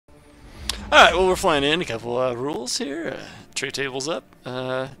Alright, well, we're flying in. A couple rules here. Tray tables up.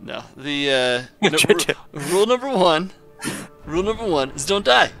 No. The rule number one. Rule number one is don't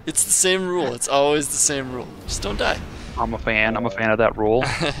die. It's the same rule. It's always the same rule. Just don't die. I'm a fan of that rule.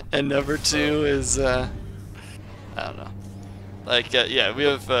 And number two is, I don't know. Like, yeah, we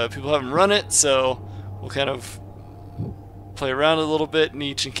have people haven't run it, so we'll kind of play around a little bit in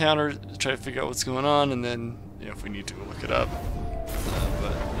each encounter, try to figure out what's going on, and then, you know, if we need to, we'll look it up.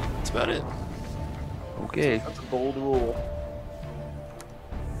 But that's about it. Okay. That's a bold rule.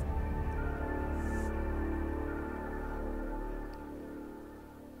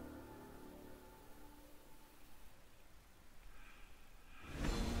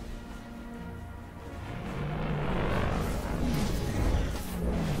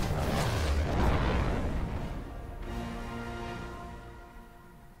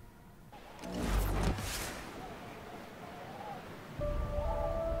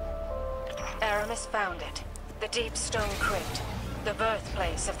 Aramis found it. The Deep Stone Crypt. The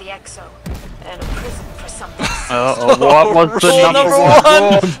birthplace of the Exo. And a prison for something. What was the Rule number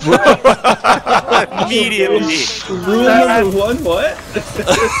one? Immediately. Rule number one, what?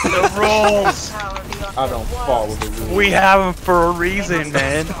 The rules. I don't follow the rules. We have them for a reason,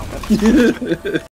 man.